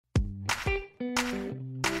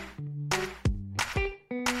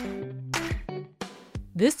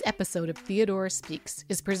This episode of Theodora Speaks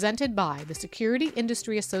is presented by the Security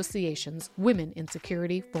Industry Association's Women in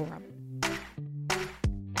Security Forum.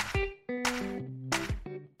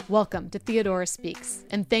 Welcome to Theodora Speaks,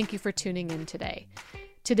 and thank you for tuning in today.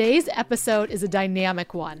 Today's episode is a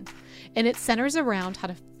dynamic one, and it centers around how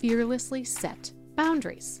to fearlessly set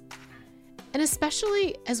boundaries. And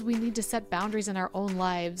especially as we need to set boundaries in our own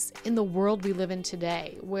lives in the world we live in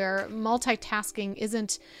today, where multitasking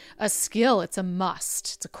isn't a skill, it's a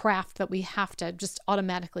must. It's a craft that we have to just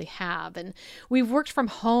automatically have. And we've worked from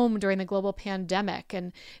home during the global pandemic.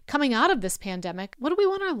 And coming out of this pandemic, what do we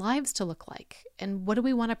want our lives to look like? And what do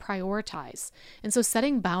we want to prioritize? And so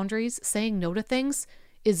setting boundaries, saying no to things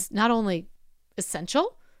is not only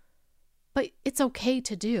essential, but it's okay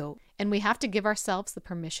to do. And we have to give ourselves the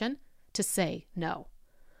permission to say no.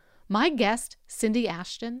 My guest, Cindy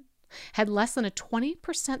Ashton, had less than a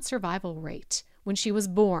 20% survival rate when she was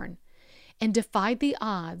born and defied the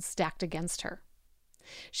odds stacked against her.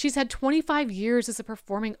 She's had 25 years as a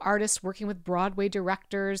performing artist working with Broadway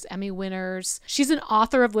directors, Emmy winners. She's an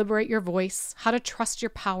author of Liberate Your Voice, How to Trust Your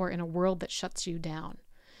Power in a World That Shuts You Down.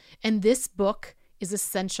 And this book is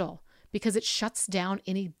essential because it shuts down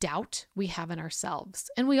any doubt we have in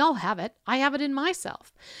ourselves. And we all have it. I have it in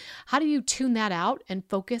myself. How do you tune that out and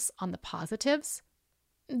focus on the positives?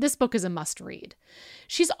 This book is a must read.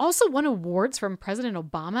 She's also won awards from President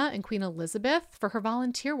Obama and Queen Elizabeth for her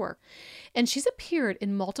volunteer work. And she's appeared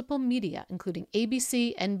in multiple media, including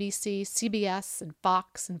ABC, NBC, CBS, and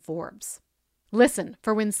Fox, and Forbes. Listen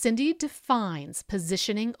for when Cindy defines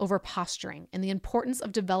positioning over posturing and the importance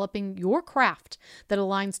of developing your craft that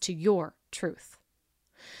aligns to your truth.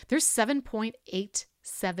 There's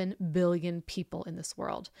 7.87 billion people in this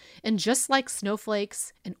world. And just like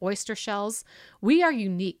snowflakes and oyster shells, we are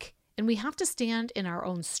unique and we have to stand in our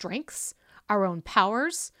own strengths, our own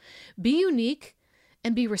powers, be unique,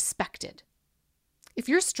 and be respected. If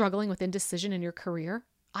you're struggling with indecision in your career,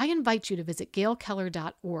 I invite you to visit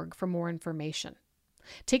gailkeller.org for more information.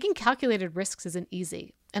 Taking calculated risks isn't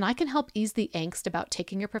easy, and I can help ease the angst about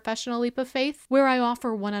taking your professional leap of faith, where I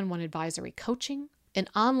offer one-on-one advisory coaching, an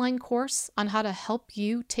online course on how to help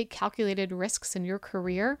you take calculated risks in your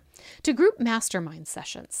career, to group mastermind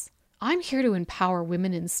sessions. I'm here to empower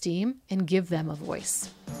women in STEAM and give them a voice.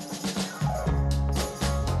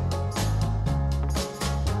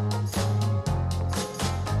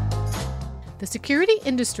 The Security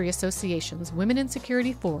Industry Association's Women in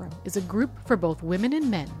Security Forum is a group for both women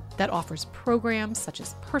and men that offers programs such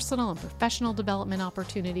as personal and professional development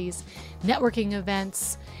opportunities, networking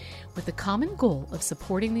events, with the common goal of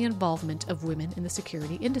supporting the involvement of women in the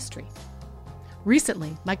security industry.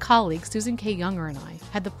 Recently, my colleague Susan K. Younger and I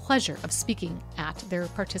had the pleasure of speaking at their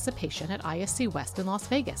participation at ISC West in Las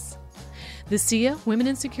Vegas. The SIA Women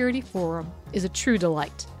in Security Forum is a true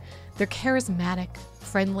delight. They're charismatic,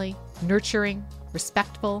 friendly, nurturing,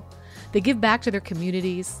 respectful. They give back to their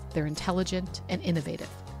communities. They're intelligent and innovative.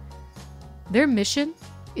 Their mission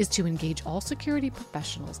is to engage all security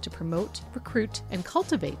professionals to promote, recruit, and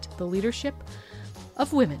cultivate the leadership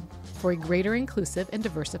of women for a greater inclusive and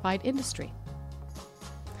diversified industry.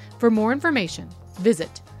 For more information,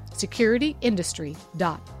 visit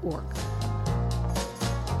securityindustry.org.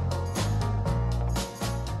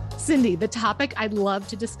 Cindy, the topic I'd love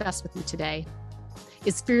to discuss with you today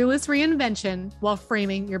is fearless reinvention while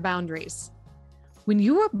framing your boundaries. When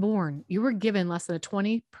you were born, you were given less than a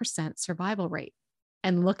 20% survival rate.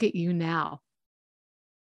 And look at you now.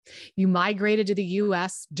 You migrated to the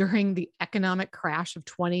US during the economic crash of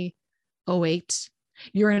 2008.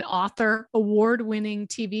 You're an author, award-winning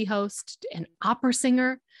TV host, and opera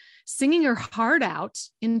singer, singing your heart out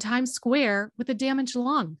in Times Square with a damaged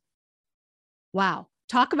lung. Wow.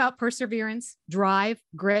 Talk about perseverance, drive,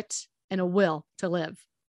 grit, and a will to live.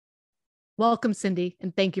 Welcome, Cindy,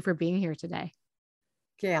 and thank you for being here today.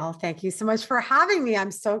 Gail, thank you so much for having me.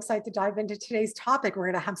 I'm so excited to dive into today's topic.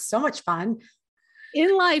 We're going to have so much fun.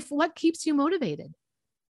 In life, what keeps you motivated?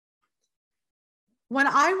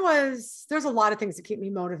 There's a lot of things that keep me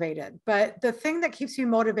motivated, but the thing that keeps me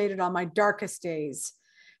motivated on my darkest days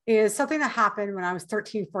is something that happened when I was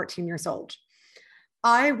 13, 14 years old.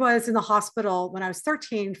 I was in the hospital when I was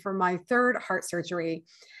 13 for my third heart surgery.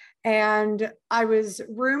 And I was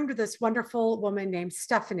roomed with this wonderful woman named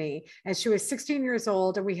Stephanie, and she was 16 years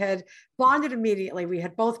old, and we had bonded immediately. We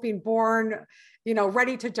had both been born,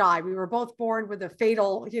 ready to die. We were both born with a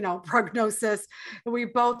fatal, prognosis. We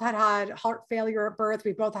both had had heart failure at birth.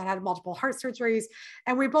 We both had had multiple heart surgeries,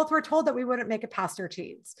 and we both were told that we wouldn't make it past our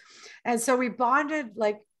teens. And so we bonded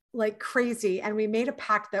like like crazy. And we made a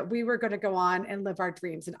pact that we were going to go on and live our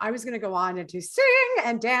dreams. And I was going to go on and to sing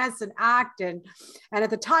and dance and act. And at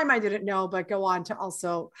the time I didn't know, but go on to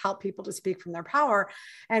also help people to speak from their power.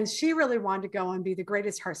 And she really wanted to go and be the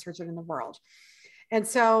greatest heart surgeon in the world. And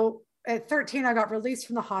so at 13, I got released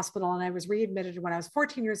from the hospital and I was readmitted when I was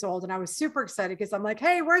 14 years old. And I was super excited because I'm like,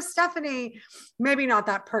 hey, where's Stephanie? Maybe not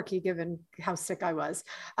that perky given how sick I was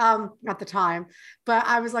at the time, but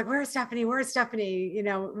I was like, where's Stephanie? Where's Stephanie?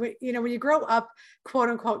 When you grow up, quote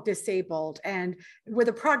unquote, disabled and with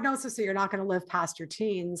a prognosis that you're not going to live past your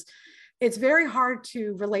teens, it's very hard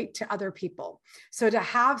to relate to other people. So to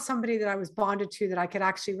have somebody that I was bonded to, that I could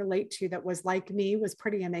actually relate to, that was like me, was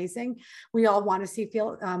pretty amazing. We all want to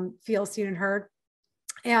feel seen and heard.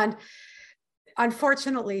 And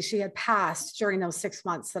unfortunately, she had passed during those 6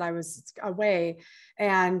 months that I was away.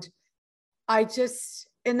 And I just,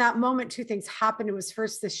 in that moment, two things happened. It was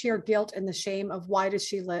first the sheer guilt and the shame of why does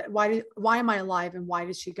she live? Why am I alive? And why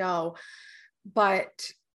did she go?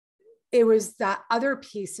 But it was that other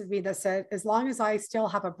piece of me that said, as long as I still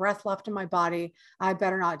have a breath left in my body, I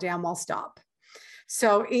better not damn well stop.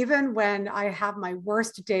 So even when I have my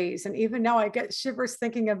worst days, and even now I get shivers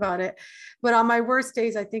thinking about it, but on my worst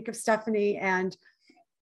days, I think of Stephanie and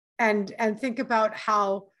think about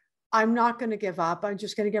how I'm not going to give up. I'm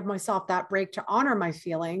just going to give myself that break to honor my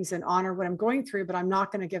feelings and honor what I'm going through, but I'm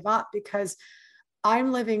not going to give up because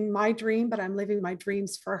I'm living my dream, but I'm living my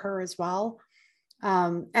dreams for her as well.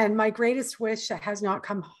 And my greatest wish that has not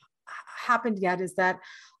happened yet is that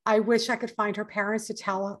I wish I could find her parents to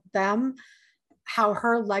tell them how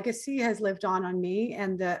her legacy has lived on me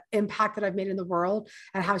and the impact that I've made in the world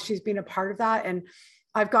and how she's been a part of that. And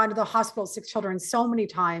I've gone to the hospital, sick children, so many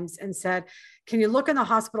times and said, can you look in the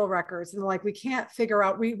hospital records? And they're like, we can't figure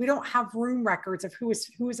out, we don't have room records of who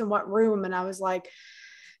is in what room. And I was like,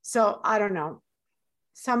 so I don't know.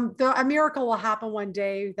 A miracle will happen one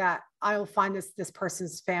day that I'll find this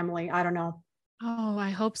person's family. I don't know. Oh, I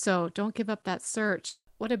hope so. Don't give up that search.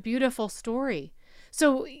 What a beautiful story.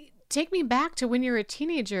 So take me back to when you're a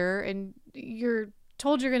teenager and you're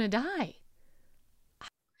told you're going to die.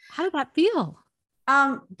 How did that feel?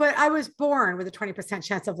 But I was born with a 20%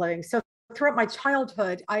 chance of living. So throughout my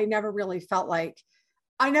childhood, I never really got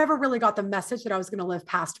the message that I was going to live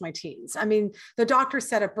past my teens. I mean, the doctor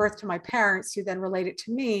said at birth to my parents, who then related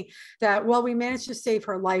to me, that, well, we managed to save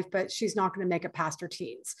her life, but she's not going to make it past her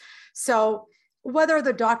teens. So whether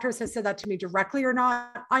the doctors have said that to me directly or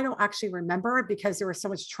not, I don't actually remember because there was so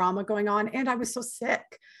much trauma going on and I was so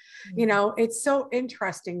sick. Mm-hmm. It's so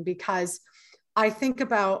interesting because I think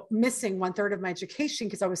about missing 1/3 of my education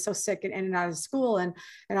because I was so sick and in and out of school and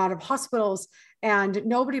out of hospitals. And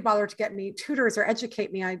nobody bothered to get me tutors or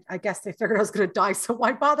educate me. I guess they figured I was going to die. So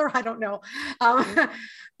why bother? I don't know.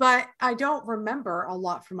 But I don't remember a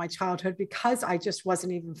lot from my childhood because I just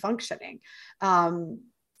wasn't even functioning.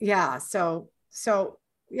 Yeah. So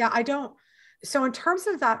yeah, I don't. So in terms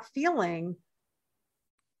of that feeling,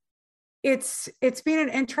 it's been an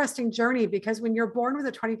interesting journey because when you're born with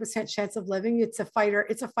a 20% chance of living, it's a fight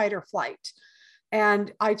or flight.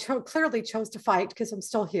 And I clearly chose to fight because I'm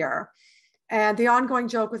still here. And the ongoing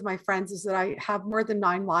joke with my friends is that I have more than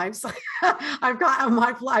 9 lives. I've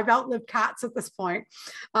outlived cats at this point.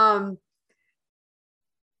 But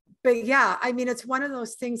yeah, I mean, it's one of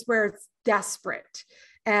those things where it's desperate.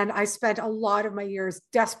 And I spent a lot of my years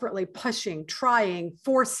desperately pushing, trying,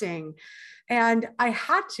 forcing. And I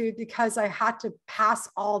had to because I had to pass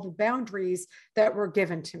all the boundaries that were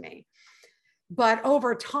given to me. But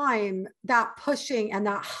over time, that pushing and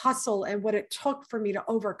that hustle and what it took for me to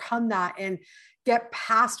overcome that and get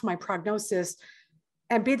past my prognosis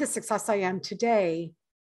and be the success I am today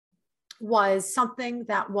was something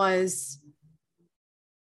that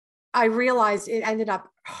I realized it ended up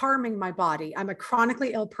harming my body. I'm a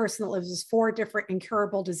chronically ill person that lives with 4 different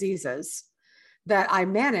incurable diseases that I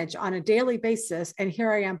manage on a daily basis. And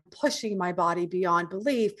here I am pushing my body beyond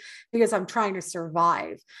belief because I'm trying to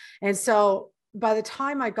survive. And so by the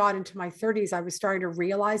time I got into my 30s, I was starting to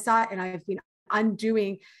realize that. And I've been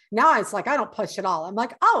undoing. Now it's like, I don't push at all. I'm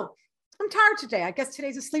like, oh, I'm tired today. I guess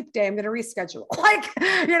today's a sleep day. I'm going to reschedule,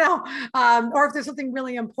 or if there's something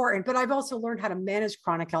really important. But I've also learned how to manage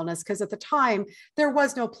chronic illness because at the time there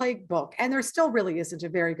was no plague book and there still really isn't a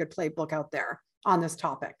very good plague book out there on this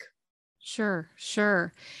topic.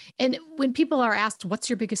 Sure. And when people are asked, what's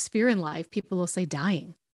your biggest fear in life? People will say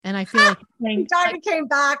dying. And I feel like dying came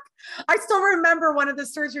back. I still remember one of the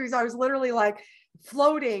surgeries. I was literally like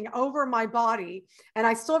floating over my body. And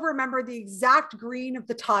I still remember the exact green of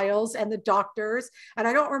the tiles and the doctors. And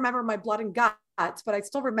I don't remember my blood and guts, but I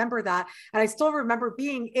still remember that. And I still remember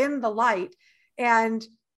being in the light. And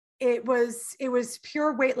it was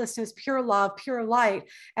pure weightlessness, pure love, pure light.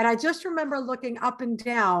 And I just remember looking up and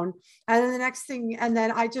down. And then the next thing, and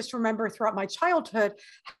then I just remember throughout my childhood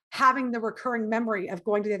having the recurring memory of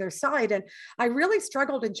going to the other side. And I really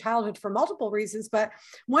struggled in childhood for multiple reasons. But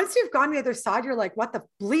once you've gone to the other side, you're like, what the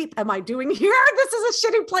bleep am I doing here? This is a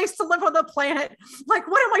shitty place to live on the planet. Like,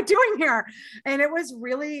 what am I doing here? And it was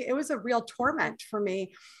a real torment for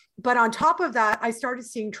me. But on top of that, I started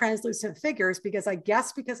seeing translucent figures because I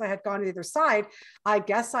had gone to the other side, I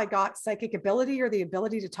guess I got psychic ability or the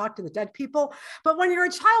ability to talk to the dead people. But when you're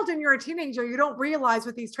a child and you're a teenager, you don't realize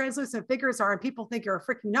what these translucent figures are, and people think you're a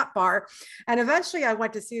freaking nut bar. And eventually I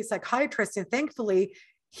went to see a psychiatrist, and thankfully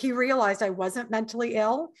he realized I wasn't mentally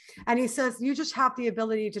ill. And he says, you just have the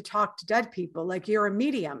ability to talk to dead people. Like, you're a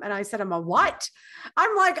medium. And I said, I'm a what?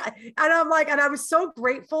 And I was so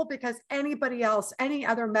grateful, because anybody else, any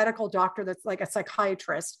other medical doctor that's like a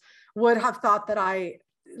psychiatrist would have thought that I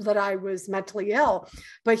was mentally ill.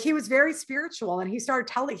 But he was very spiritual, and he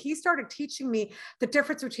started teaching me the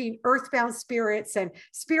difference between earthbound spirits and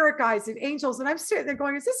spirit guides and angels. And I'm sitting there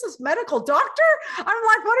going, is this medical doctor? I'm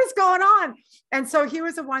like, what is going on? And so he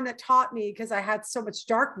was the one that taught me, because I had so much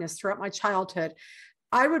darkness throughout my childhood.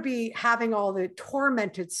 I would be having all the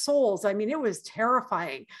tormented souls. I mean, it was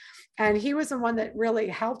terrifying. And he was the one that really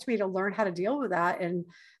helped me to learn how to deal with that. And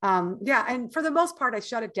and for the most part, I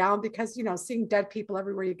shut it down, because, seeing dead people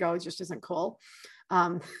everywhere you go just isn't cool.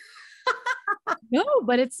 No,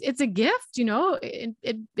 but it's a gift,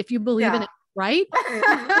 if you believe in it, right?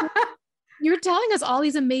 You're telling us all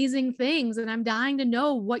these amazing things, and I'm dying to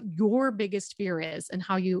know what your biggest fear is and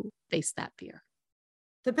how you face that fear.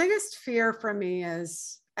 The biggest fear for me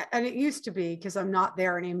is, and it used to be, because I'm not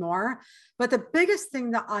there anymore, but the biggest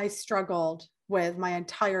thing that I struggled with my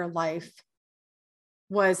entire life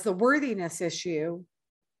was the worthiness issue,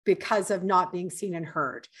 because of not being seen and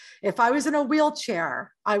heard. If I was in a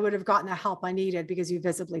wheelchair, I would have gotten the help I needed, because you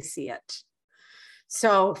visibly see it.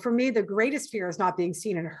 So for me, the greatest fear is not being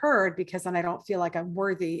seen and heard, because then I don't feel like I'm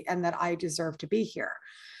worthy and that I deserve to be here.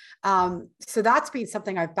 So that's been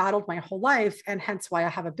something I've battled my whole life, and hence why I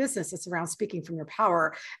have a business that's around speaking from your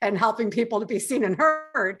power and helping people to be seen and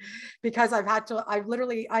heard, because I've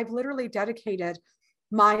literally dedicated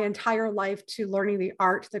my entire life to learning the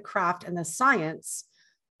art, the craft, and the science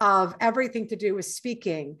of everything to do with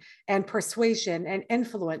speaking and persuasion and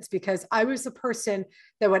influence, because I was the person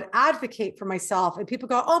that would advocate for myself, and people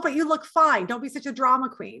go, oh, but you look fine. Don't be such a drama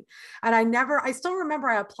queen. And I still remember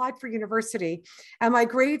I applied for university, and my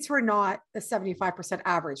grades were not a 75%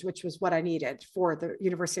 average, which was what I needed for the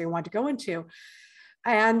university I wanted to go into.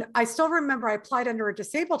 And I still remember I applied under a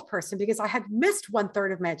disabled person, because I had missed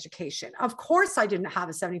 1/3 of my education. Of course, I didn't have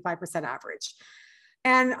a 75% average.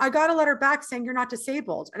 And I got a letter back saying, you're not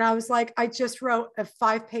disabled. And I was like, I just wrote a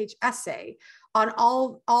 5-page essay on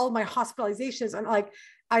all my hospitalizations. And like,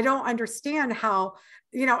 I don't understand how,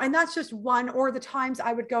 and that's just one. Or the times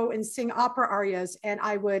I would go and sing opera arias, and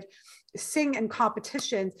I would sing in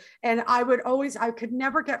competitions, and I could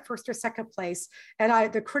never get first or second place.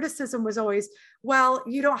 And the criticism was always, well,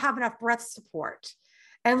 you don't have enough breath support.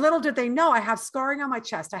 And little did they know, I have scarring on my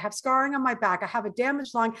chest, I have scarring on my back, I have a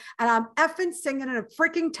damaged lung, and I'm effing singing in a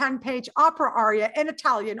freaking 10-page opera aria in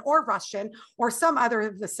Italian or Russian or some other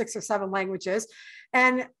of the 6 or 7 languages.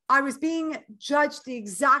 And I was being judged the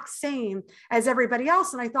exact same as everybody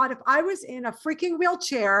else. And I thought, if I was in a freaking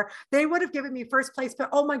wheelchair, they would have given me first place. But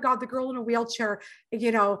oh my God, the girl in a wheelchair,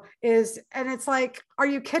 and it's like, are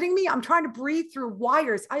you kidding me? I'm trying to breathe through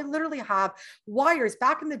wires. I literally have wires.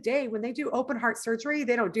 Back in the day when they do open heart surgery,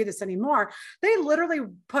 they don't do this anymore. They literally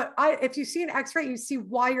if you see an x-ray, you see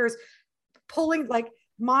wires pulling, like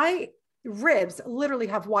my ribs literally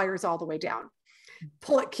have wires all the way down,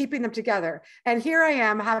 keeping them together. And here I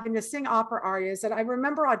am having to sing opera arias. And I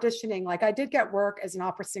remember auditioning, like I did get work as an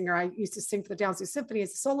opera singer. I used to sing for the Downsview Symphony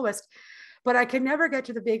as a soloist, but I could never get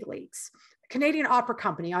to the big leagues. Canadian Opera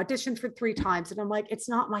Company, auditioned for 3 times. And I'm like, it's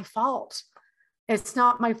not my fault. It's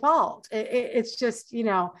not my fault. It's just,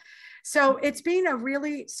 so it's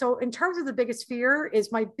been so in terms of the biggest fear,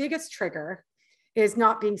 is my biggest trigger is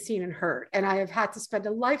not being seen and heard. And I have had to spend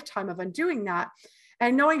a lifetime of undoing that,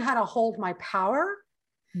 and knowing how to hold my power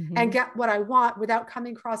and get what I want without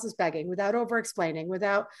coming across as begging, without over explaining,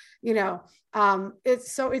 without,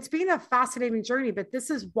 it's been a fascinating journey, but this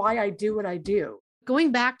is why I do what I do.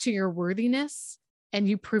 Going back to your worthiness and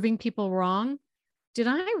you proving people wrong, did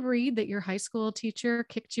I read that your high school teacher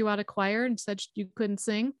kicked you out of choir and said you couldn't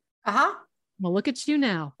sing? Uh-huh. Well, look at you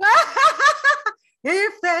now.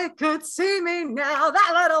 If they could see me now,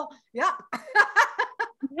 that little, yeah.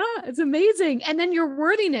 Yeah, it's amazing. And then your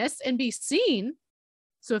worthiness and be seen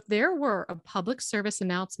So if there were a public service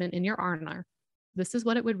announcement in your honor, this is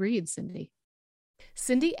what it would read, Cindy.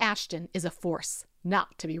 Cindy Ashton is a force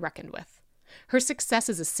not to be reckoned with. Her success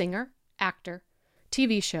as a singer, actor,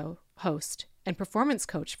 TV show host, and performance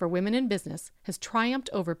coach for women in business has triumphed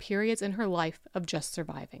over periods in her life of just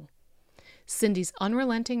surviving. Cindy's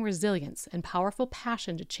unrelenting resilience and powerful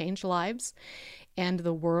passion to change lives and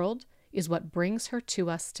the world is what brings her to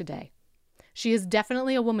us today. She is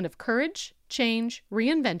definitely a woman of courage, change,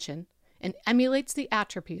 reinvention, and emulates the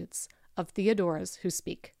attributes of Theodoras who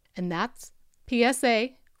speak. And that's PSA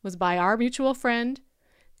was by our mutual friend,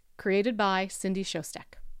 created by Cindy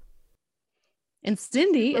Shostak. And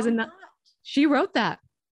Cindy she wrote that.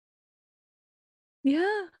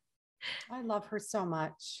 Yeah. I love her so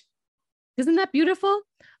much. Isn't that beautiful?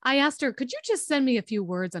 I asked her, could you just send me a few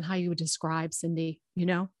words on how you would describe Cindy,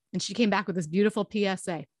 And she came back with this beautiful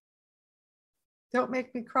PSA. Don't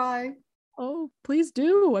make me cry. Oh, please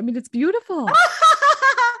do. I mean, it's beautiful.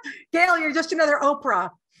 Gail, you're just another Oprah.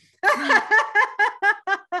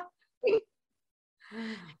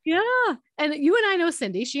 Yeah. And you and I know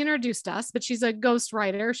Cindy. She introduced us, but she's a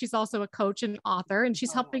ghostwriter. She's also a coach and author, and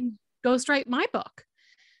she's helping ghostwrite my book.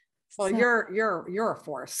 Well, so. You're a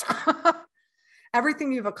force.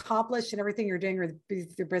 Everything you've accomplished and everything you're doing with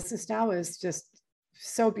your business now is just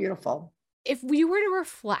so beautiful. If we were to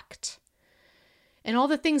reflect and all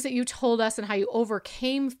the things that you told us and how you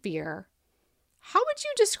overcame fear, how would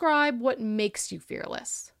you describe what makes you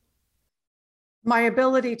fearless? My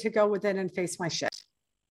ability to go within and face my shit.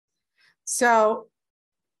 So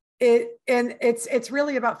it's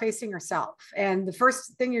really about facing yourself. And the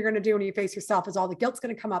first thing you're going to do when you face yourself is all the guilt's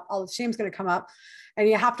going to come up, all the shame's going to come up, and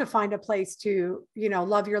you have to find a place to,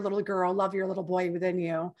 love your little girl, love your little boy within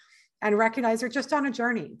you, and recognize you're just on a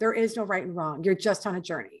journey. There is no right and wrong. You're just on a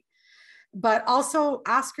journey. But also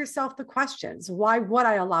ask yourself the questions. Why would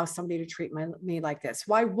I allow somebody to treat me like this?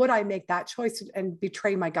 Why would I make that choice and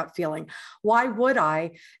betray my gut feeling? Why would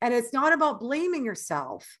I? And it's not about blaming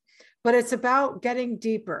yourself, but it's about getting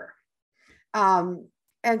deeper. And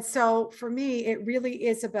so for me, it really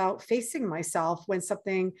is about facing myself when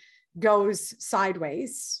something goes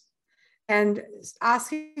sideways and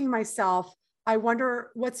asking myself, I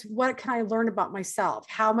wonder what can I learn about myself?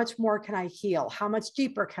 How much more can I heal? How much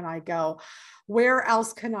deeper can I go? Where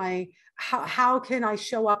else can how can I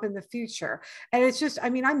show up in the future? And it's just, I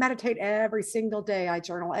meditate every single day. I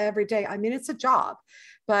journal every day. It's a job,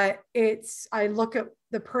 but I look at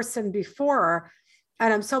the person before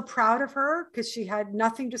and I'm so proud of her because she had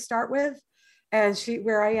nothing to start with and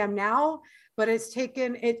where I am now. But it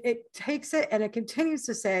takes it and it continues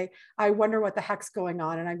to say, I wonder what the heck's going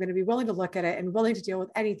on. And I'm going to be willing to look at it and willing to deal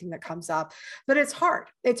with anything that comes up. But it's hard.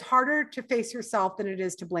 It's harder to face yourself than it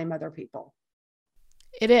is to blame other people.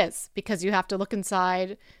 It is, because you have to look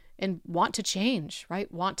inside and want to change,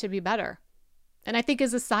 right? Want to be better. And I think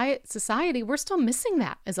as a society, we're still missing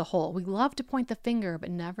that as a whole. We love to point the finger,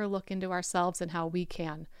 but never look into ourselves and how we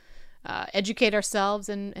can educate ourselves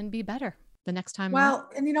and be better the next time. Well,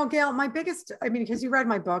 and Gail, my biggest, because you read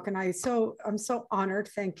my book and I'm so honored.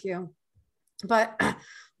 Thank you. But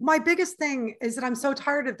my biggest thing is that I'm so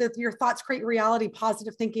tired of that your thoughts create reality,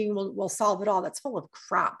 positive thinking will solve it all. That's full of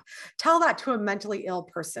crap. Tell that to a mentally ill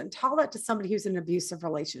person. Tell that to somebody who's in an abusive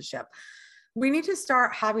relationship. We need to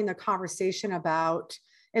start having the conversation about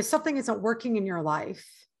if something isn't working in your life,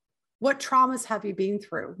 what traumas have you been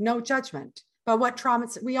through? No judgment, but what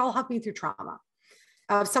traumas, we all have been through trauma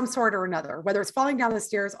of some sort or another, whether it's falling down the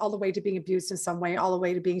stairs all the way to being abused in some way, all the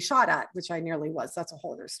way to being shot at, which I nearly was. That's a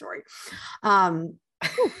whole other story. I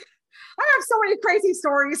have so many crazy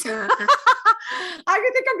stories.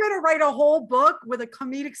 I think I'm going to write a whole book with a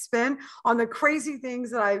comedic spin on the crazy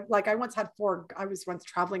things that I was once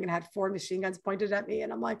traveling and had 4 machine guns pointed at me.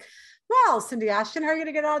 And I'm like, well, Cindy Ashton, how are you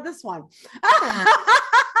going to get out of this one?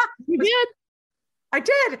 You did. I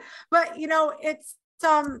did. But it's,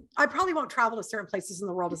 I probably won't travel to certain places in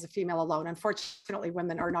the world as a female alone. Unfortunately,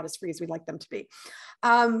 women are not as free as we'd like them to be.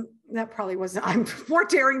 That probably wasn't, I'm more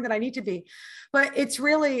daring than I need to be, but it's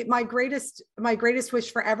really my greatest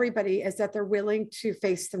wish for everybody is that they're willing to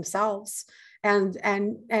face themselves and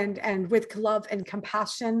with love and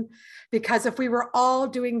compassion, because if we were all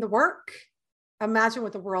doing the work, imagine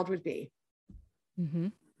what the world would be. Mm-hmm.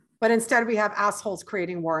 But instead we have assholes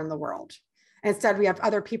creating war in the world. Instead, we have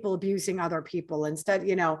other people abusing other people. Instead,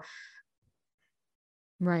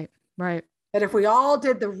 Right. That if we all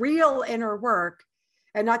did the real inner work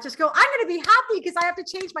and not just go, I'm going to be happy because I have to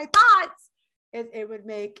change my thoughts, it would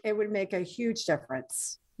make a huge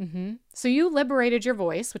difference. Mm-hmm. So you liberated your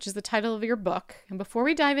voice, which is the title of your book. And before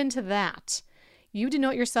we dive into that, You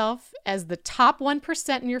denote yourself as the top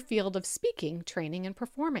 1% in your field of speaking, training, and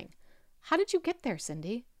performing. How did you get there,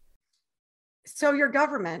 Cindy? So your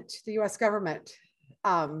government, the US government,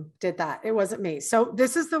 did that. It wasn't me. So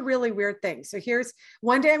this is the really weird thing. So here's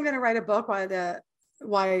one day I'm going to write a book why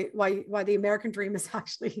the American dream is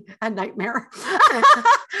actually a nightmare.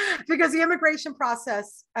 Because the immigration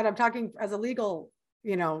process, and I'm talking as a legal,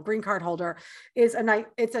 green card holder, it's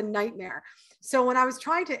a nightmare. So when I was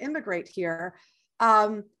trying to immigrate here,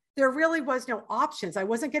 there really was no options. I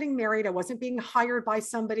wasn't getting married. I wasn't being hired by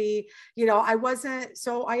somebody,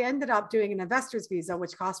 so I ended up doing an investor's visa,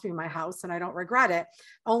 which cost me my house, and I don't regret it.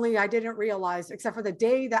 Only I didn't realize, except for the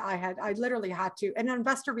day that I literally had to, an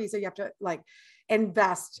investor visa, you have to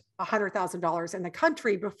invest $100,000 in the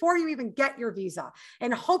country before you even get your visa,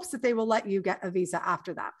 in hopes that they will let you get a visa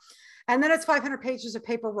after that. And then it's 500 pages of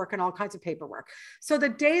paperwork and all kinds of paperwork. So the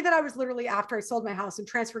day that I was literally, after I sold my house and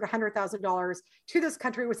transferred $100,000 to this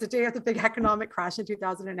country, was the day of the big economic crash in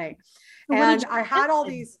 2008. And I had all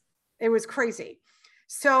these, it was crazy.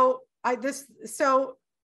 So I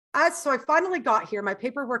finally got here. My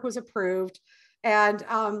paperwork was approved. And,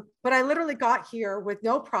 but I literally got here with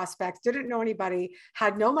no prospects, didn't know anybody,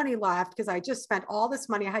 had no money left because I just spent all this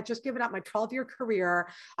money. I had just given up my 12-year career.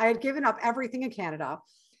 I had given up everything in Canada.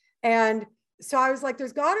 And so I was like,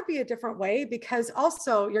 there's got to be a different way, because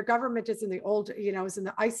also your government is in the old, is in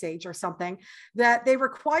the ice age or something, that they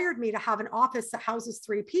required me to have an office that houses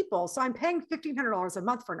 3 people. So I'm paying $1,500 a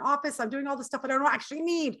month for an office. I'm doing all this stuff that I don't actually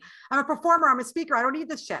need. I'm a performer. I'm a speaker. I don't need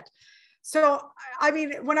this shit. So, I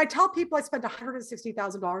mean, when I tell people I spent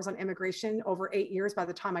 $160,000 on immigration over 8 years by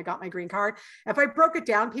the time I got my green card, if I broke it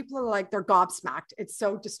down, people are like, they're gobsmacked. It's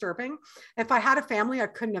so disturbing. If I had a family, I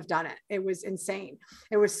couldn't have done it. It was insane.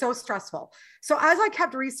 It was so stressful. So as I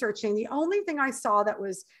kept researching, the only thing I saw that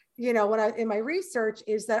was, in my research,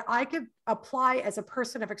 is that I could apply as a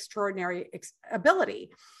person of extraordinary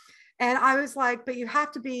ability. And I was like, but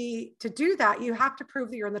to do that, you have to prove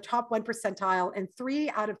that you're in the top 1 percentile in 3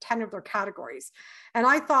 out of 10 of their categories. And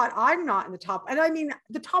I thought, I'm not in the top. And I mean,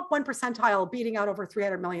 the top 1 percentile beating out over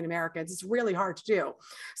 300 million Americans is really hard to do.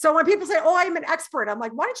 So when people say, oh, I'm an expert, I'm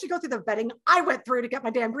like, why don't you go through the vetting I went through to get my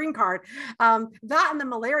damn green card? That and the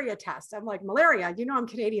malaria test. I'm like, malaria, I'm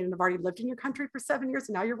Canadian and I've already lived in your country for 7 years.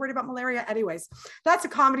 And now you're worried about malaria. Anyways, that's a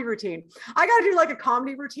comedy routine. I got to do a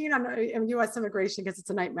comedy routine on US immigration because it's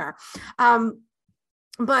a nightmare.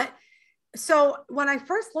 But so when I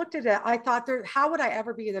first looked at it, I thought, how would I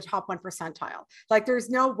ever be in the top 1 percentile? There's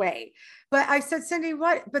no way. But I said, Cindy,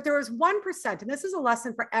 what? But there was 1%, and this is a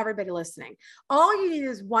lesson for everybody listening. All you need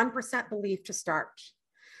is 1% belief to start.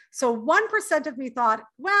 So 1% of me thought,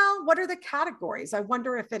 well, what are the categories? I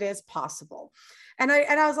wonder if it is possible. And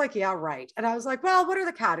I was like, yeah, right. And I was like, well, what are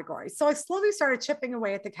the categories? So I slowly started chipping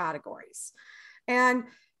away at the categories. And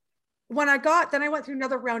then I went through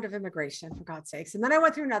another round of immigration, for God's sakes. And then I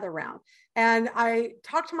went through another round, and I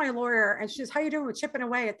talked to my lawyer, and she says, how are you doing with chipping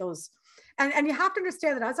away at those? And you have to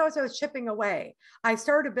understand that as I was chipping away, I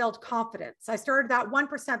started to build confidence. I started that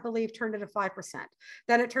 1% belief turned into 5%.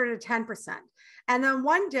 Then it turned into 10%. And then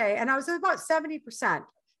one day, and I was at about 70%.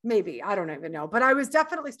 Maybe, I don't even know, but I was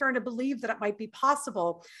definitely starting to believe that it might be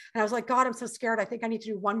possible. And I was like, God, I'm so scared. I think I need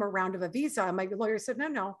to do one more round of a visa. And my lawyer said,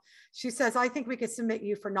 no. She says, I think we could submit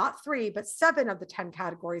you for not 3, but 7 of the 10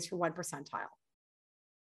 categories for 1 percentile.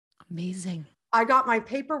 Amazing. I got my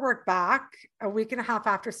paperwork back a week and a half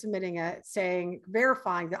after submitting it,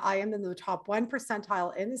 verifying that I am in the top 1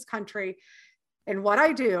 percentile in this country in what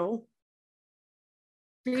I do,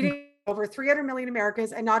 beating over 300 million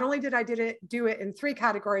Americans. And not only did I do it in 3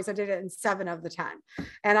 categories, I did it in 7 of the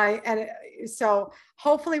 10. So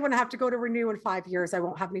hopefully when I have to go to renew in 5 years, I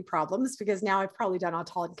won't have any problems, because now I've probably done all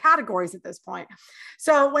 10 categories at this point.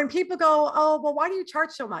 So when people go, oh, well, why do you charge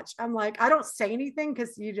so much? I'm like, I don't say anything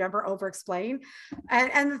because you never over explain.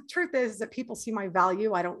 And the truth is that people see my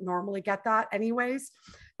value. I don't normally get that anyways,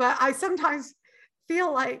 but I sometimes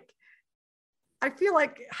feel like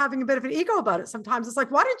having a bit of an ego about it. Sometimes it's like,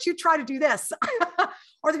 why didn't you try to do this?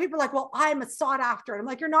 Or the people are like, well, I'm a sought after. And I'm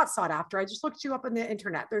like, you're not sought after. I just looked you up on the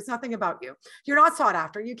internet. There's nothing about you. You're not sought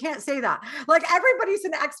after. You can't say that. Everybody's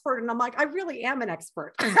an expert. And I'm like, I really am an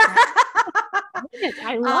expert.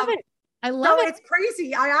 I love it. I love it. It's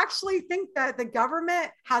crazy. I actually think that the government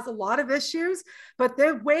has a lot of issues, but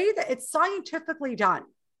the way that it's scientifically done,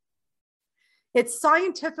 it's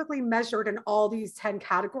scientifically measured in all these 10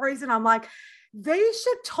 categories. And I'm like, they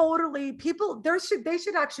should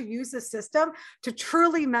actually use this system to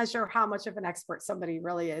truly measure how much of an expert somebody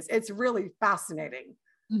really is. It's really fascinating.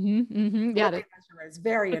 Mm-hmm, mm-hmm. Yeah. It's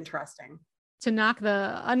very interesting. To knock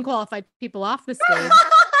the unqualified people off the stage.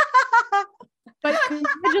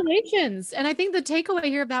 Congratulations. And I think the takeaway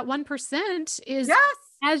here of that 1% is Yes.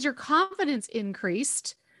 as your confidence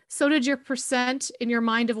increased, so did your percent in your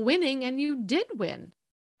mind of winning, and you did win.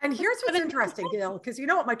 And here's what's interesting, Gail, because you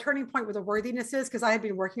know what my turning point with the worthiness is, because I had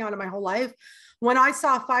been working on it my whole life. When I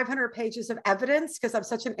saw 500 pages of evidence, because I'm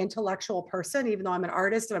such an intellectual person, even though I'm an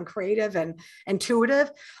artist and I'm creative and intuitive,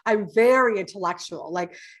 I'm very intellectual.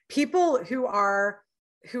 Like people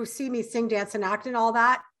who see me sing, dance, and act and all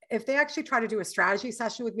that, if they actually try to do a strategy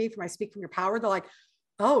session with me for my Speak From Your Power, they're like,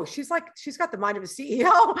 oh, she's got the mind of a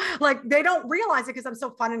CEO. Like they don't realize it because I'm so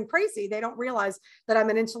fun and crazy. They don't realize that I'm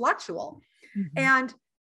an intellectual. Mm-hmm. And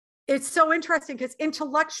it's so interesting because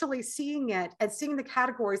intellectually seeing it and seeing the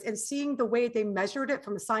categories and seeing the way they measured it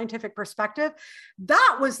from a scientific perspective,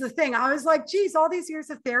 that was the thing. I was like, geez, all these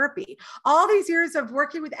years of therapy, all these years of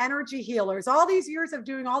working with energy healers, all these years of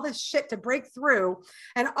doing all this shit to break through.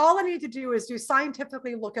 And all I need to do is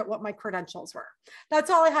scientifically look at what my credentials were.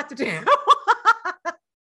 That's all I had to do.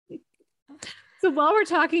 So while we're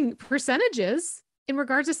talking percentages, in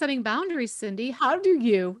regards to setting boundaries, Cindy, how do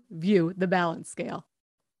you view the balance scale?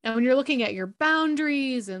 And when you're looking at your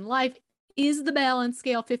boundaries in life, is the balance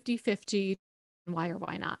scale 50-50? Why or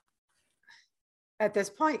why not? At this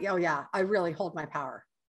point, oh yeah, I really hold my power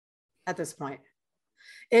at this point.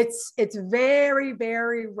 It's very,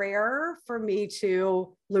 very rare for me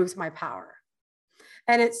to lose my power.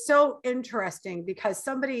 And it's so interesting because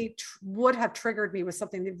somebody would have triggered me with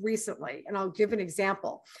something recently. And I'll give an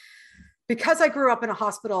example. Because I grew up in a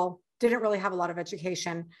hospital, didn't really have a lot of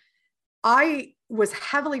education, I was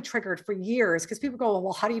heavily triggered for years because people go,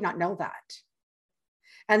 well, how do you not know that?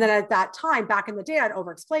 And then at that time, back in the day, I'd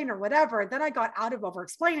over-explain or whatever. Then I got out of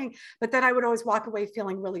over-explaining, but then I would always walk away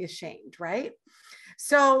feeling really ashamed, right?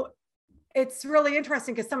 So it's really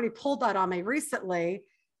interesting because somebody pulled that on me recently.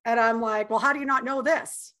 And I'm like, well, how do you not know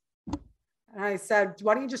this? And I said,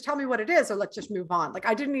 why don't you just tell me what it is or let's just move on. Like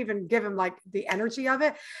I didn't even give him like the energy of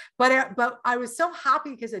it, but I was so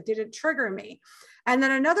happy because it didn't trigger me. And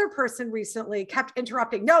then another person recently kept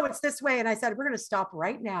interrupting. No, it's this way. And I said, we're going to stop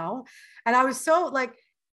right now. And I was so like,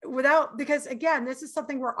 because again, this is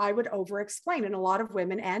something where I would over-explain, and a lot of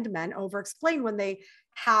women and men over-explain when they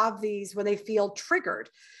feel triggered.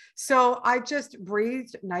 So I just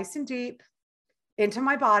breathed nice and deep into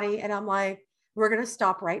my body. And I'm like, we're going to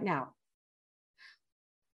stop right now.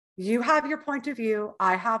 You have your point of view.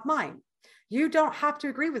 I have mine. You don't have to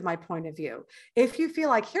agree with my point of view. If you feel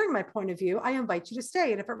like hearing my point of view, I invite you to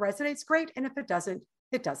stay. And if it resonates, great. And if it doesn't,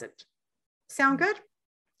 it doesn't. Sound good?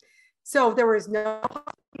 So there was no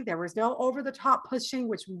over the top pushing,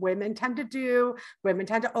 which women tend to do. Women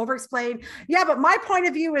tend to over-explain. Yeah, but my point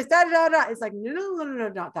of view is da, da, da, da. It's like, no,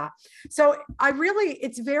 not that. So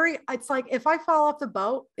it's like, if I fall off the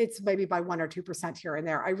boat, it's maybe by 1 or 2% here and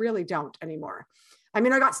there. I really don't anymore. I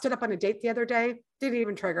mean, I got stood up on a date the other day. Didn't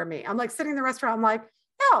even trigger me. I'm like sitting in the restaurant. I'm like,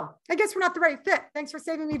 oh, I guess we're not the right fit. Thanks for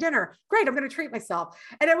saving me dinner. Great. I'm going to treat myself.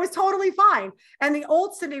 And it was totally fine. And the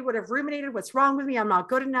old Cindy would have ruminated, what's wrong with me? I'm not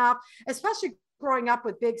good enough, especially growing up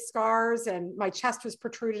with big scars, and my chest was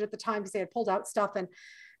protruded at the time because they had pulled out stuff.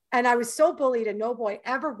 And I was so bullied, and no boy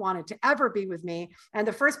ever wanted to ever be with me. And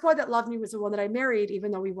the first boy that loved me was the one that I married,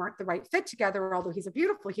 even though we weren't the right fit together, although he's a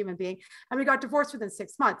beautiful human being. And we got divorced within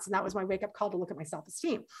 6 months. And that was my wake-up call to look at my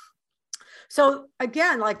self-esteem. So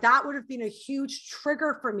again, like that would have been a huge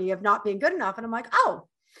trigger for me of not being good enough. And I'm like, oh,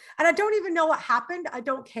 and I don't even know what happened. I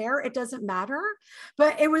don't care. It doesn't matter.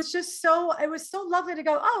 But it was so lovely to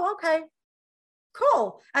go, oh, okay,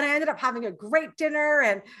 cool. And I ended up having a great dinner,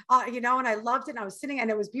 and, and I loved it. And I was sitting, and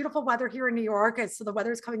it was beautiful weather here in New York. And so the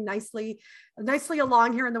weather is coming nicely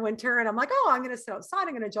along here in the winter. And I'm like, oh, I'm going to sit outside. I'm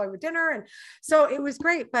going to enjoy with dinner. And so it was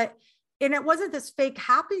great. And it wasn't this fake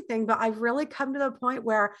happy thing, but I've really come to the point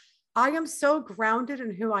where I am so grounded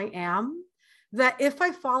in who I am that if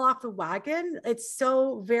I fall off the wagon, it's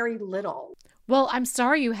so very little. Well, I'm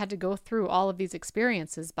sorry you had to go through all of these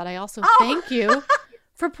experiences, but I also thank you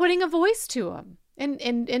for putting a voice to them. And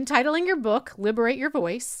entitling your book, Liberate Your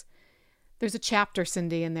Voice, there's a chapter,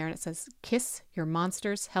 Cindy, in there, and it says, kiss your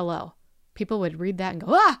monsters hello. People would read that and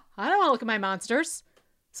go, I don't want to look at my monsters.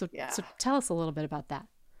 So tell us a little bit about that.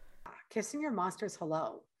 Kissing your monsters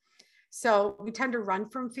hello. So we tend to run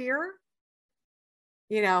from fear.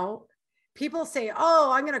 People say,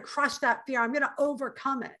 oh, I'm going to crush that fear. I'm going to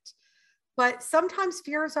overcome it. But sometimes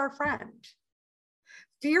fear is our friend.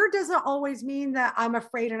 Fear doesn't always mean that I'm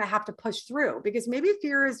afraid and I have to push through, because maybe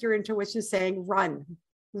fear is your intuition saying, run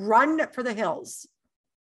for the hills.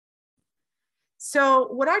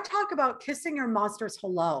 So when I talk about kissing your monsters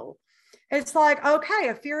hello, it's like, okay,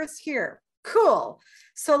 a fear is here. Cool.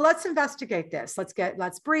 So let's investigate this.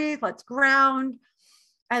 Let's breathe. Let's ground.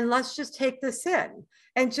 and let's just take this in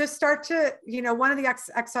and just start to, one of the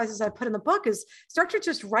exercises I put in the book is start to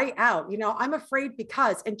just write out, I'm afraid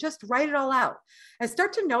because, and just write it all out and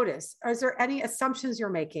start to notice, is there any assumptions you're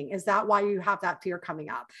making? Is that why you have that fear coming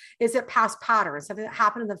up? Is it past patterns, something that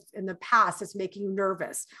happened in the past that's making you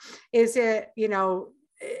nervous? Is it,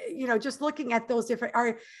 just looking at those different,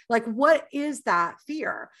 what is that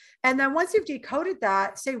fear? And then once you've decoded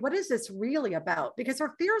that, say, what is this really about? Because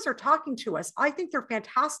our fears are talking to us. I think they're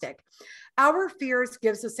fantastic. Our fears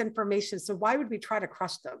gives us information. So why would we try to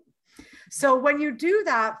crush them? So when you do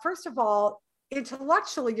that, first of all,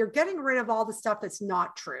 intellectually, you're getting rid of all the stuff that's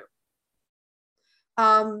not true.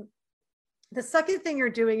 The second thing you're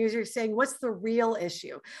doing is you're saying, what's the real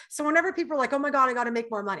issue? So whenever people are like, oh my God, I got to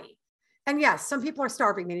make more money. And yes, some people are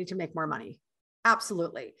starving. They need to make more money.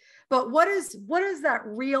 Absolutely. But what is that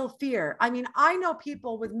real fear? I mean, I know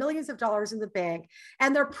people with millions of dollars in the bank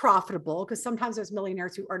and they're profitable, because sometimes there's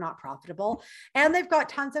millionaires who are not profitable and they've got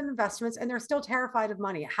tons of investments and they're still terrified of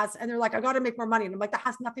money. And they're like, I got to make more money. And I'm like, that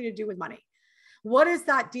has nothing to do with money. What is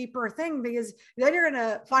that deeper thing? Because then you're going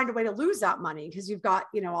to find a way to lose that money because you've got,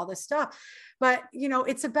 all this stuff. But,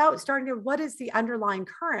 it's about starting to, what is the underlying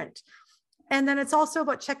current? And then it's also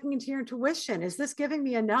about checking into your intuition. Is this giving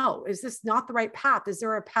me a no? Is this not the right path? Is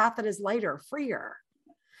there a path that is lighter, freer?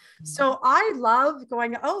 Mm-hmm. So I love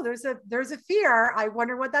going, oh, there's a fear. I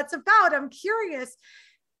wonder what that's about. I'm curious.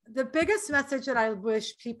 The biggest message that I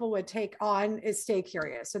wish people would take on is stay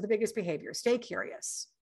curious. So the biggest behavior, stay curious.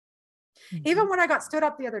 Mm-hmm. Even when I got stood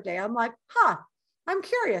up the other day, I'm like, I'm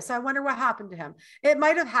curious. I wonder what happened to him. It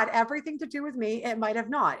might have had everything to do with me. It might have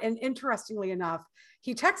not. And interestingly enough,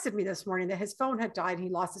 he texted me this morning that his phone had died. He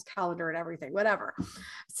lost his calendar and everything, whatever.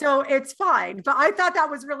 So it's fine. But I thought that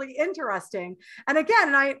was really interesting. And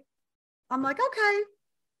again, I'm like,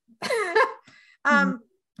 okay. And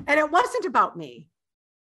it wasn't about me.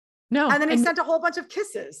 No. And then he sent a whole bunch of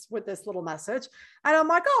kisses with this little message. And I'm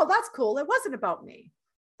like, oh, that's cool. It wasn't about me.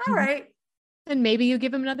 All right. And maybe you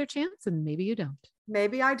give him another chance and maybe you don't.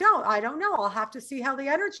 Maybe I don't. I don't know. I'll have to see how the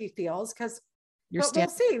energy feels we'll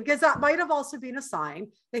see, because that might have also been a sign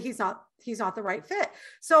that he's not the right fit.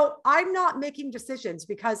 So I'm not making decisions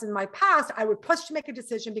because in my past, I would push to make a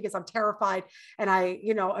decision because I'm terrified and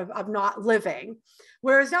I'm not living.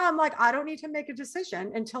 Whereas now I'm like, I don't need to make a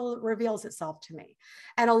decision until it reveals itself to me.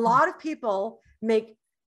 And a lot of people make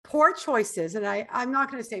poor choices. And I'm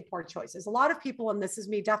not going to say poor choices. A lot of people, and this is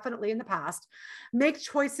me definitely in the past, make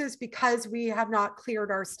choices because we have not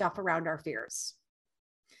cleared our stuff around our fears.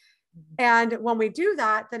 And when we do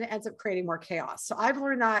that, then it ends up creating more chaos. So I've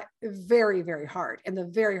learned that very, very hard in the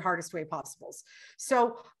very hardest way possible.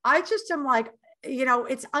 So I just am like,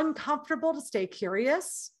 it's uncomfortable to stay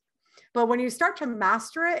curious. But when you start to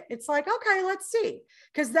master it, it's like, okay, let's see.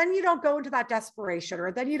 Because then you don't go into that desperation,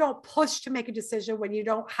 or then you don't push to make a decision when you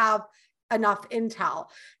don't have enough intel.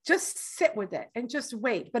 Just sit with it and just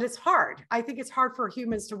wait. But it's hard. I think it's hard for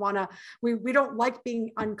humans to we don't like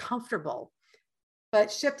being uncomfortable,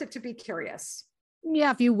 but shift it to be curious.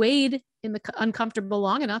 Yeah. If you wade in the uncomfortable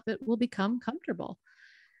long enough, it will become comfortable.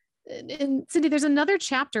 And Cindy, there's another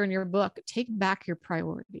chapter in your book, Take Back Your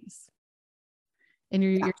Priorities. And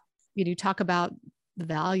you talk about the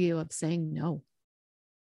value of saying no.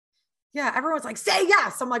 Yeah. Everyone's like, say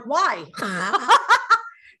yes. I'm like, why?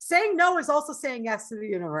 Saying no is also saying yes to the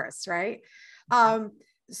universe. Right.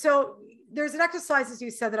 So there's an exercise, as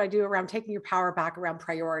you said, that I do around taking your power back around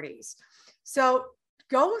priorities. So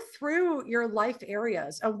go through your life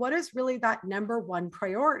areas and what is really that number one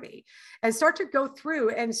priority, and start to go through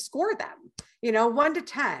and score them, 1 to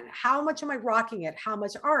 10. How much am I rocking it? How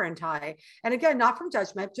much aren't I? And again, not from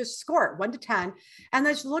judgment, just score it 1 to 10. And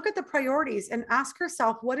then just look at the priorities and ask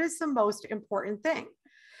yourself, what is the most important thing?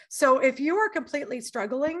 So if you are completely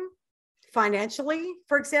struggling financially,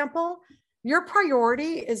 for example, your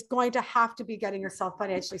priority is going to have to be getting yourself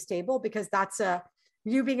financially stable, because that's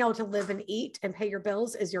you being able to live and eat and pay your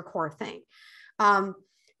bills is your core thing. As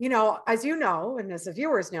you know, and as the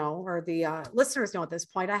viewers know, or the listeners know at this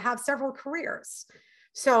point, I have several careers.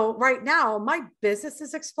 So right now my business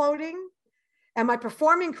is exploding and my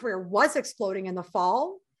performing career was exploding in the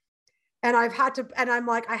fall. And I'm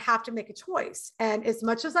like, I have to make a choice. And as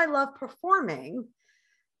much as I love performing,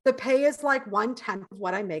 the pay is like 1/10 of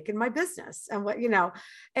what I make in my business, and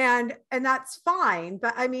and that's fine.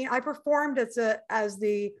 But I mean, I performed as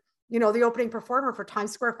the opening performer for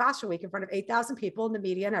Times Square Fashion Week in front of 8,000 people in the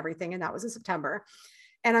media and everything. And that was in September.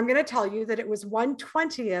 And I'm going to tell you that it was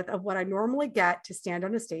 1/20th of what I normally get to stand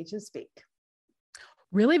on a stage and speak.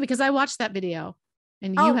 Really? Because I watched that video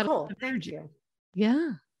and you had cool. Thank you.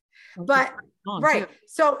 Yeah. But right.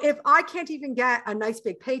 So if I can't even get a nice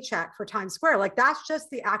big paycheck for Times Square, like that's just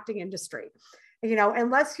the acting industry, you know,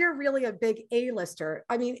 unless you're really a big A-lister.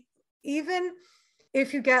 I mean, even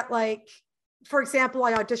if you get like, for example,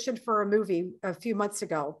 I auditioned for a movie a few months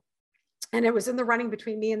ago and it was in the running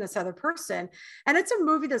between me and this other person. And it's a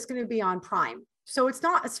movie that's going to be on Prime. So it's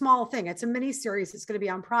not a small thing. It's a mini series. It's going to be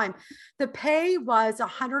on Prime. The pay was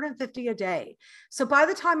 $150 a day. So by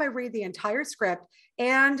the time I read the entire script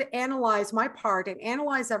and analyze my part and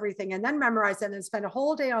analyze everything and then memorize it and then spend a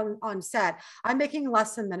whole day on set, I'm making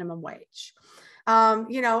less than minimum wage.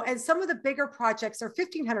 You know, and some of the bigger projects are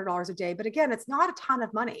 $1,500 a day, but again, it's not a ton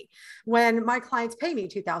of money when my clients pay me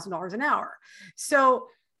 $2,000 an hour. So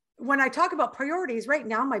when I talk about priorities right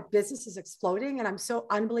now, my business is exploding and I'm so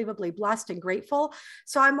unbelievably blessed and grateful.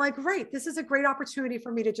 So I'm like, great, this is a great opportunity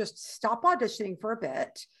for me to just stop auditioning for a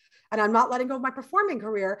bit. And I'm not letting go of my performing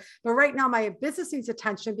career, but right now my business needs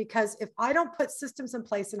attention because if I don't put systems in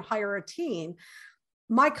place and hire a team,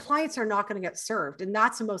 my clients are not going to get served. And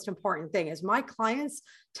that's the most important thing is my clients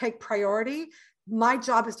take priority. My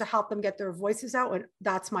job is to help them get their voices out. And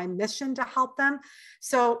that's my mission to help them.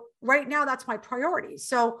 So right now that's my priority.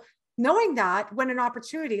 So knowing that when an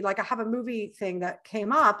opportunity, like I have a movie thing that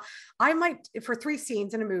came up, I might for 3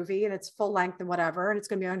 scenes in a movie and it's full length and whatever, and it's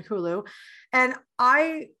going to be on Hulu. And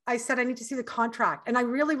I said, I need to see the contract. And I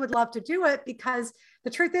really would love to do it because the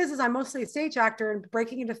truth is I'm mostly a stage actor and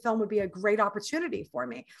breaking into film would be a great opportunity for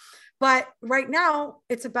me. But right now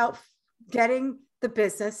it's about getting the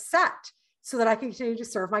business set so that I can continue to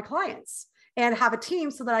serve my clients and have a team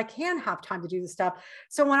so that I can have time to do this stuff.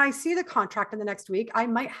 So when I see the contract in the next week, I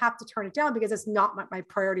might have to turn it down because it's not my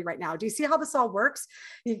priority right now. Do you see how this all works?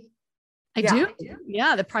 I do.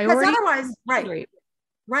 Yeah. The priority. Because otherwise,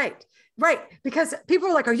 right. Because people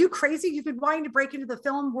are like, are you crazy? You've been wanting to break into the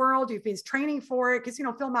film world. You've been training for it because, you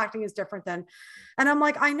know, film acting is different than, and I'm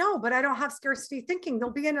like, I know, but I don't have scarcity thinking.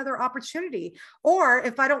 There'll be another opportunity. Or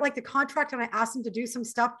if I don't like the contract and I ask them to do some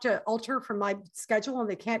stuff to alter from my schedule and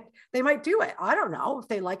they can't, they might do it. I don't know if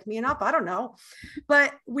they like me enough. I don't know.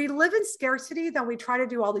 But we live in scarcity, then we try to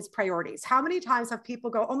do all these priorities. How many times have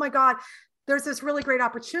people go, oh my God, there's this really great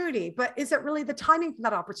opportunity, but is it really the timing for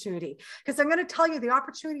that opportunity? Because I'm going to tell you, the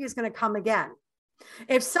opportunity is going to come again.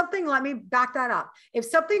 If something, let me back that up. If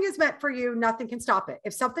something is meant for you, nothing can stop it.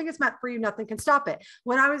 If something is meant for you, nothing can stop it.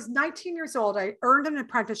 When I was 19 years old, I earned an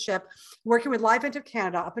apprenticeship working with Live Into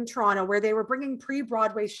Canada up in Toronto, where they were bringing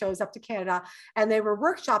pre-Broadway shows up to Canada and they were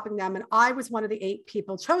workshopping them. And I was one of the 8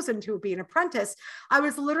 people chosen to be an apprentice. I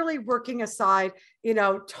was literally working aside, you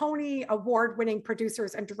know, Tony award-winning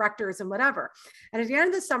producers and directors and whatever. And at the end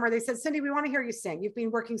of the summer, they said, Cindy, we want to hear you sing. You've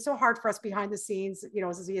been working so hard for us behind the scenes, you know,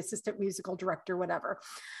 as the assistant musical director, whatever.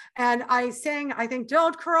 And I sang, I think,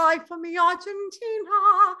 Don't Cry for Me,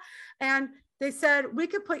 Argentina. And they said, we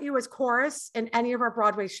could put you as chorus in any of our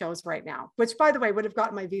Broadway shows right now, which by the way, would have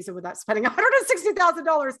gotten my visa without spending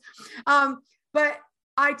 $160,000. But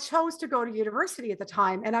I chose to go to university at the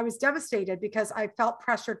time and I was devastated because I felt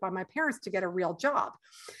pressured by my parents to get a real job.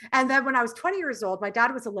 And then when I was 20 years old, my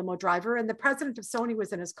dad was a limo driver and the president of Sony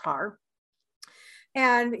was in his car.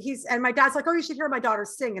 And my dad's like, oh, you should hear my daughter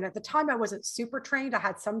sing. And at the time I wasn't super trained. I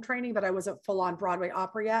had some training, but I wasn't full on Broadway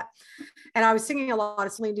opera yet. And I was singing a lot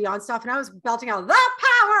of Celine Dion stuff and I was belting out the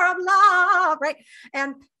power of love. Right.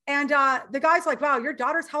 And the guy's like, wow, your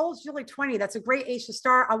daughter's how old? She's like 20. That's a great age to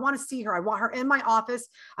start. I want to see her. I want her in my office.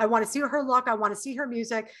 I want to see her look. I want to see her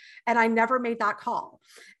music. And I never made that call.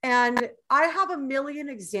 And I have a million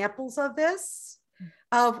examples of this,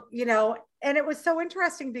 of, you know, and it was so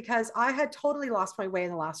interesting because I had totally lost my way in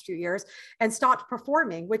the last few years and stopped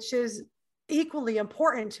performing, which is equally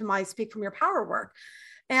important to my Speak From Your Power work.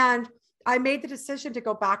 And I made the decision to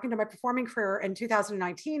go back into my performing career in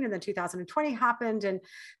 2019, and then 2020 happened.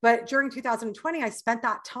 But during 2020, I spent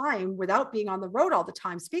that time without being on the road all the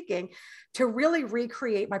time speaking to really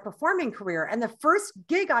recreate my performing career. And the first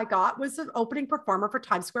gig I got was an opening performer for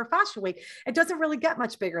Times Square Fashion Week. It doesn't really get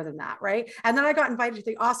much bigger than that, right? And then I got invited to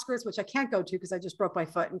the Oscars, which I can't go to because I just broke my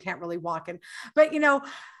foot and can't really walk. But you know,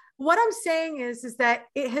 what I'm saying is that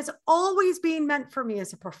it has always been meant for me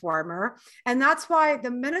as a performer. And that's why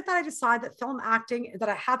the minute that I decide that film acting, that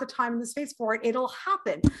I have the time and the space for it, it'll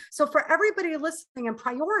happen. So for everybody listening and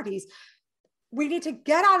priorities, we need to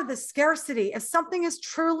get out of the scarcity. If something is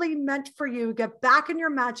truly meant for you, get back in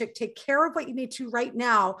your magic, take care of what you need to right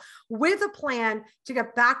now with a plan to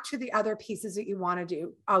get back to the other pieces that you want to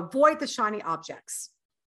do. Avoid the shiny objects.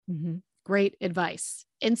 Mm-hmm. Great advice.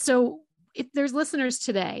 And so if there's listeners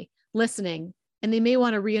today listening and they may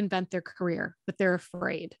want to reinvent their career, but they're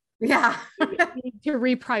afraid. Yeah. They need to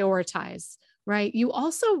reprioritize. right? You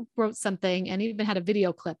also wrote something and even had a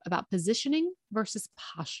video clip about positioning versus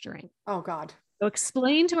posturing. Oh God. So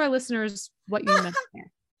explain to our listeners what you meant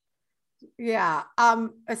there. Yeah.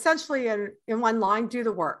 Essentially in one line, do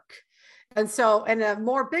the work. And so, and a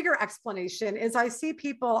more bigger explanation is I see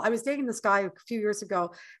people, I was dating this guy a few years ago.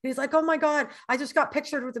 And he's like, oh my God, I just got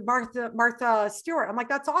pictured with Martha Stewart. I'm like,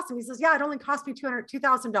 that's awesome. He says, yeah, it only cost me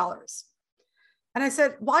 $2,000. And I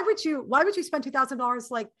said, why would you spend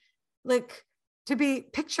 $2,000 like to be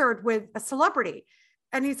pictured with a celebrity?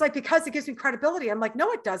 And he's like, because it gives me credibility. I'm like,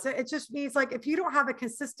 no, it doesn't. It just means like, if you don't have a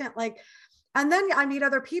consistent, and then I meet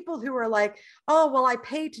other people who are like, oh, well, I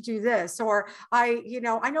paid to do this. Or I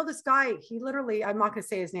know this guy, he literally, I'm not going to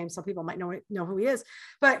say his name. Some people might know who he is,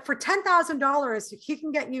 but for $10,000, he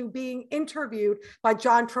can get you being interviewed by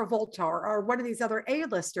John Travolta or one of these other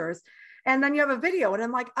A-listers. And then you have a video. And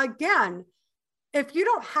I'm like, again, if you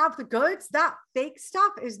don't have the goods, that fake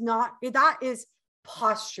stuff that is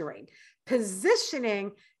posturing.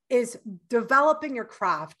 Positioning is developing your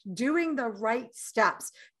craft, doing the right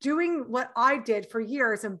steps, doing what I did for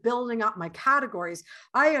years and building up my categories.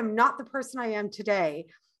 I am not the person I am today.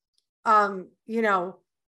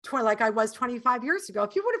 Like I was 25 years ago.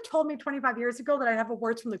 If you would have told me 25 years ago that I'd have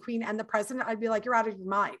awards from the Queen and the President, I'd be like, you're out of your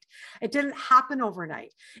mind. It didn't happen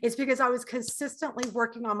overnight. It's because I was consistently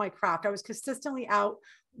working on my craft. I was consistently out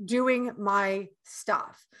doing my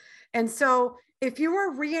stuff. And so if you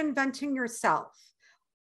are reinventing yourself,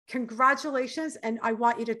 congratulations. And I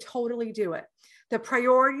want you to totally do it. The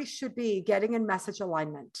priority should be getting in message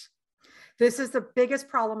alignment. This is the biggest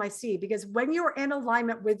problem I see, because when you're in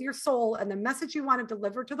alignment with your soul and the message you want to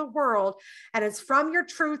deliver to the world, and it's from your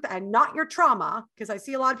truth and not your trauma, because I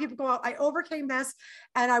see a lot of people go, I overcame this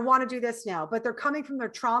and I want to do this now, but they're coming from their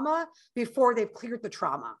trauma before they've cleared the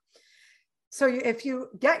trauma. So if you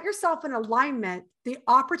get yourself in alignment, the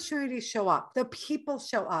opportunities show up, the people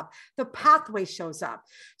show up, the pathway shows up.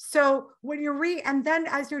 So when and then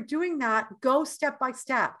as you're doing that, go step by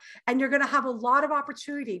step, and you're going to have a lot of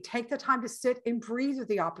opportunity. Take the time to sit and breathe with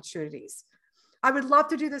the opportunities. I would love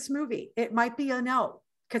to do this movie. It might be a no,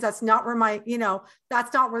 because that's not where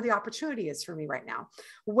that's not where the opportunity is for me right now.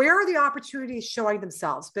 Where are the opportunities showing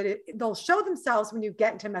themselves? But they'll show themselves when you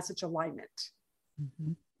get into message alignment.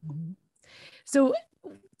 Mm-hmm. Mm-hmm. So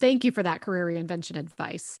thank you for that career reinvention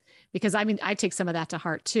advice, because I take some of that to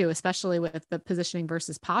heart too, especially with the positioning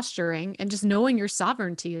versus posturing, and just knowing your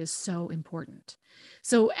sovereignty is so important.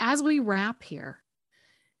 So as we wrap here,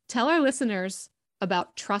 tell our listeners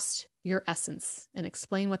about trust your essence and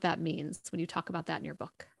explain what that means when you talk about that in your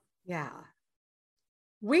book. Yeah.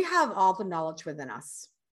 We have all the knowledge within us.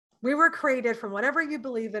 We were created from whatever you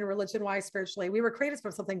believe in, religion-wise, spiritually. We were created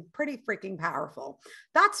from something pretty freaking powerful.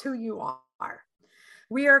 That's who you are.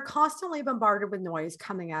 We are constantly bombarded with noise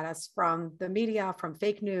coming at us from the media, from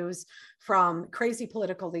fake news, from crazy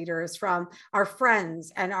political leaders, from our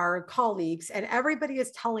friends and our colleagues, and everybody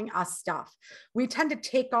is telling us stuff. We tend to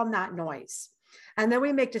take on that noise, and then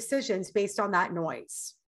we make decisions based on that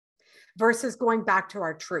noise versus going back to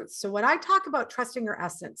our truth. So when I talk about trusting your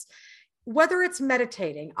essence, whether it's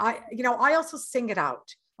meditating, I also sing it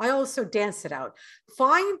out. I also dance it out.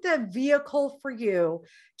 Find the vehicle for you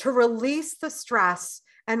to release the stress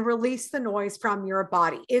and release the noise from your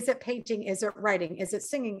body. Is it painting? Is it writing? Is it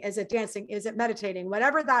singing? Is it dancing? Is it meditating?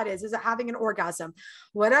 Whatever that is it having an orgasm?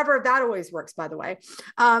 Whatever, that always works, by the way.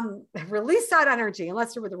 Release that energy,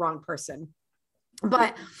 unless you're with the wrong person.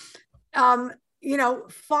 But, find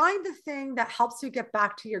the thing that helps you get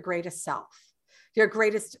back to your greatest self,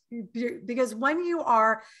 because when you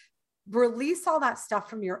are release all that stuff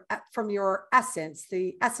from your essence,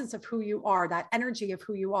 the essence of who you are, that energy of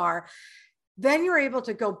who you are, then you're able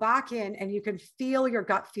to go back in and you can feel your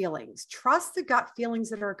gut feelings. Trust the gut feelings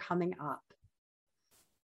that are coming up.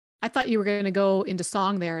 I thought you were going to go into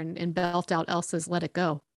song there and belt out Elsa's Let It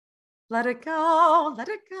Go. Let it go, let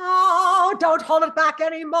it go. Don't hold it back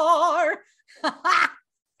anymore. Here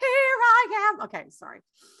I am. Okay, sorry.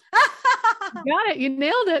 Got it. You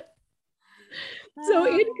nailed it. So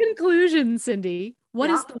in conclusion, Cindy, what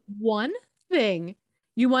is the one thing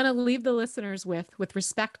you want to leave the listeners with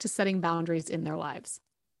respect to setting boundaries in their lives?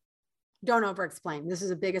 Don't over-explain. This is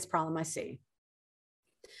the biggest problem I see.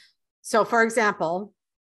 So for example,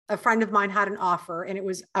 a friend of mine had an offer, and it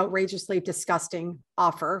was outrageously disgusting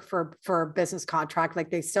offer for a business contract. Like,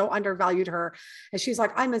 they so undervalued her. And she's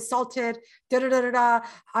like, I'm insulted.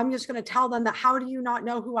 I'm just going to tell them that, how do you not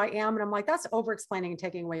know who I am? And I'm like, that's over explaining and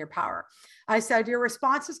taking away your power. I said, your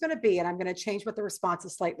response is going to be, and I'm going to change what the response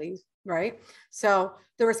is slightly, right? So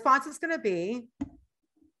the response is going to be,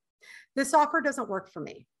 this offer doesn't work for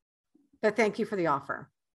me, but thank you for the offer.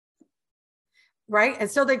 right?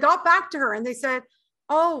 And so they got back to her and they said,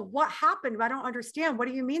 oh, what happened? I don't understand. What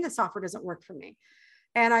do you mean this offer doesn't work for me?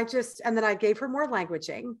 And then I gave her more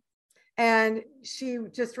languaging, and she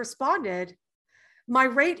just responded, my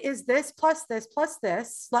rate is this plus this plus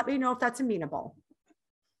this. Let me know if that's amenable.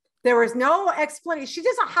 There was no explanation. She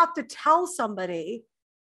doesn't have to tell somebody,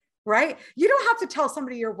 right? You don't have to tell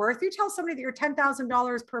somebody your worth. You tell somebody that you're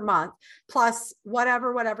 $10,000 per month plus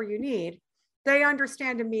whatever you need. They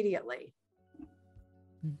understand immediately.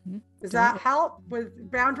 Mm-hmm. Does that help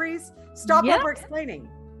with boundaries? Stop over explaining.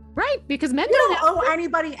 Right. Because men don't owe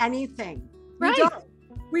anybody anything. Right.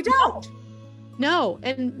 We don't. No.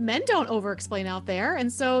 And men don't over explain out there.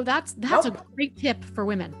 And so that's a great tip for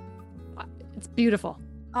women. It's beautiful.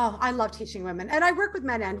 Oh, I love teaching women, and I work with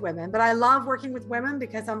men and women, but I love working with women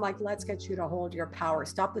because I'm like, let's get you to hold your power.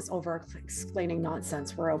 Stop this over explaining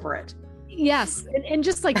nonsense. We're over it. Yes. And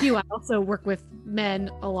just like you, I also work with men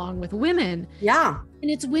along with women. Yeah. And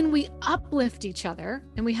it's when we uplift each other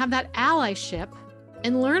and we have that allyship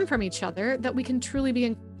and learn from each other that we can truly be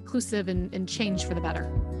inclusive and change for the better.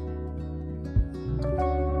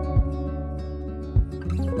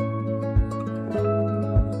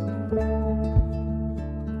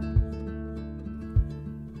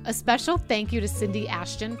 A special thank you to Cindy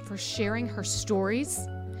Ashton for sharing her stories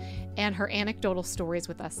and her anecdotal stories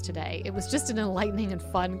with us today. It was just an enlightening and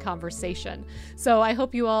fun conversation. So I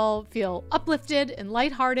hope you all feel uplifted and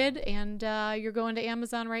lighthearted, and you're going to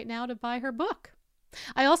Amazon right now to buy her book.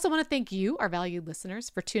 I also want to thank you, our valued listeners,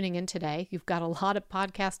 for tuning in today. You've got a lot of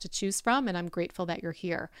podcasts to choose from, and I'm grateful that you're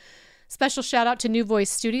here. Special shout out to New Voice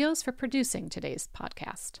Studios for producing today's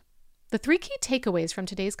podcast. The 3 key takeaways from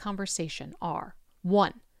today's conversation are: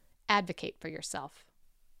 1, advocate for yourself.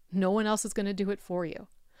 No one else is going to do it for you.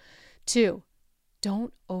 2,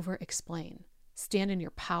 don't over-explain. Stand in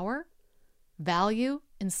your power, value,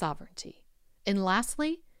 and sovereignty. And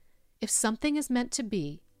lastly, if something is meant to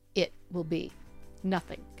be, it will be.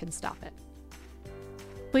 Nothing can stop it.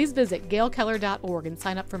 Please visit gailkeller.org and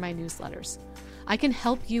sign up for my newsletters. I can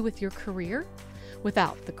help you with your career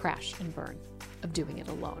without the crash and burn of doing it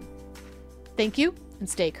alone. Thank you, and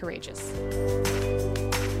stay courageous.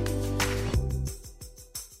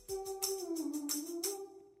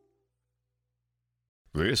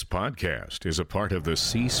 This podcast is a part of the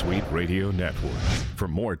C-Suite Radio Network. For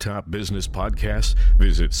more top business podcasts,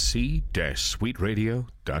 visit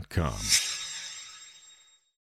c-suiteradio.com.